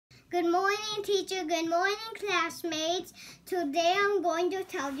Good morning, teacher. Good morning, classmates. Today I'm going to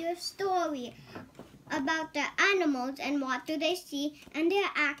tell you a story about the animals and what do they see and their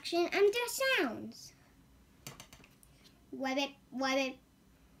action and their sounds. Rabbit, rabbit.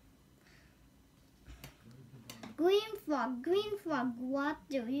 Green frog, what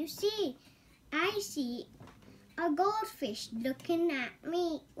do you see? I see a goldfish looking at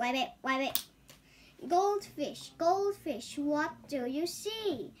me. Rabbit, rabbit. Goldfish, goldfish, what do you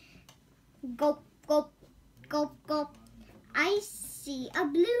see? Gulp, gulp, gulp, gulp. I see a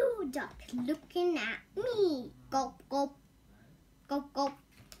blue duck looking at me. Gulp, gulp, gulp, gulp.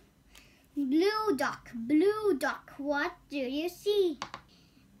 Blue duck, what do you see?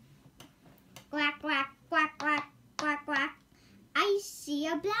 Quack, quack, quack, quack, quack, quack. I see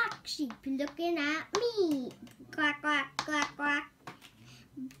a black sheep looking at me. Quack, quack, quack, quack.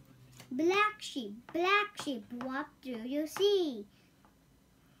 Black sheep, what do you see?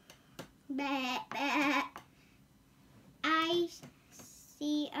 Bah, bah. I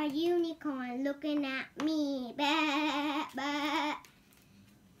see a unicorn looking at me. Bah, bah.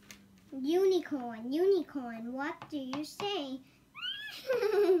 Unicorn, what do you say?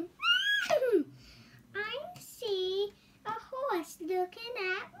 I see a horse looking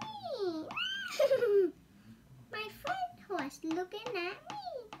at me. My friend horse looking at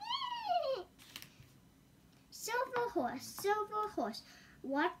me. Silver horse,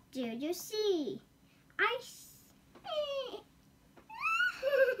 what do you see? I see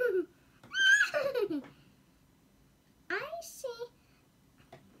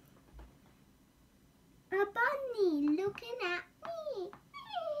a bunny looking at me.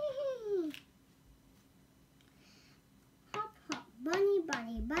 Hop, hop, bunny,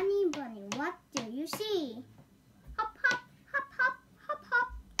 what do you see? Hop, hop, hop, hop, hop, hop.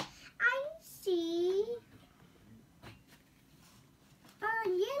 I see a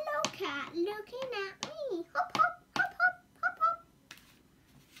yellow cat looking at me. Hop, hop, hop, hop, hop, hop.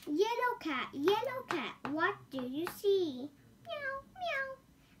 Yellow cat, what do you see? Meow, meow.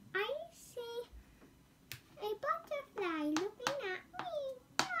 I see a butterfly looking at me.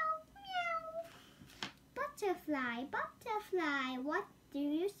 Meow, meow. Butterfly, what do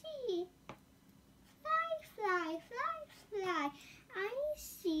you see? Fly. I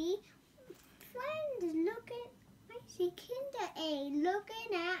see friends looking. I see Kinder Egg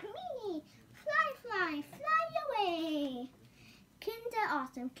looking at me. Fly away. Kinder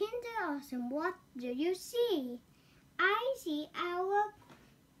Awesome, what do you see? I see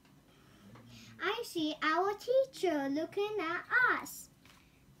our teacher looking at us.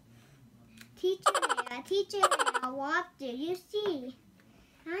 Teacher Leah, what do you see?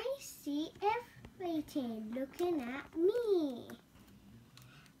 I see everything looking at me.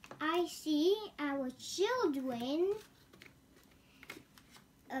 I see our children,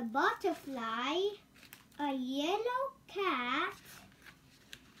 a butterfly, a yellow cat,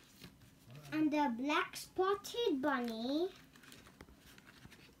 and a black spotted bunny,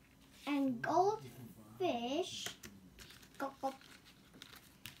 and goldfish,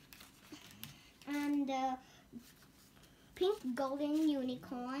 and a pink golden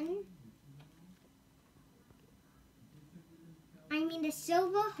unicorn. I mean the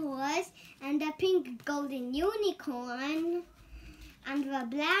silver horse and the pink golden unicorn and the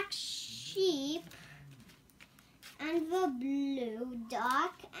black sheep and the blue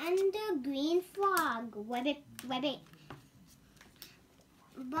duck and the green frog. Rabbit.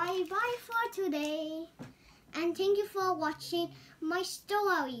 Bye for today. And thank you for watching my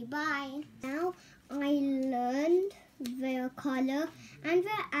story. Bye. Now I learned their color and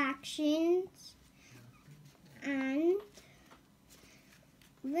their actions and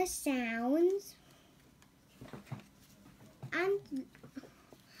the sounds and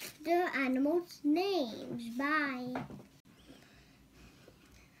the animals' names. Bye.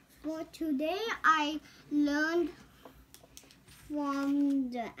 For today I learned from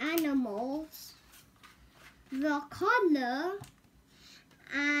the animals the color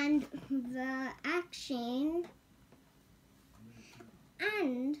and the action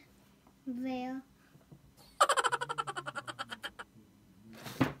and their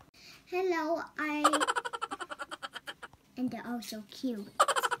hello, and they're also cute.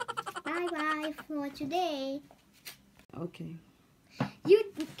 Bye for today. Okay. Can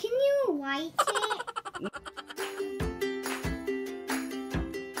you write it?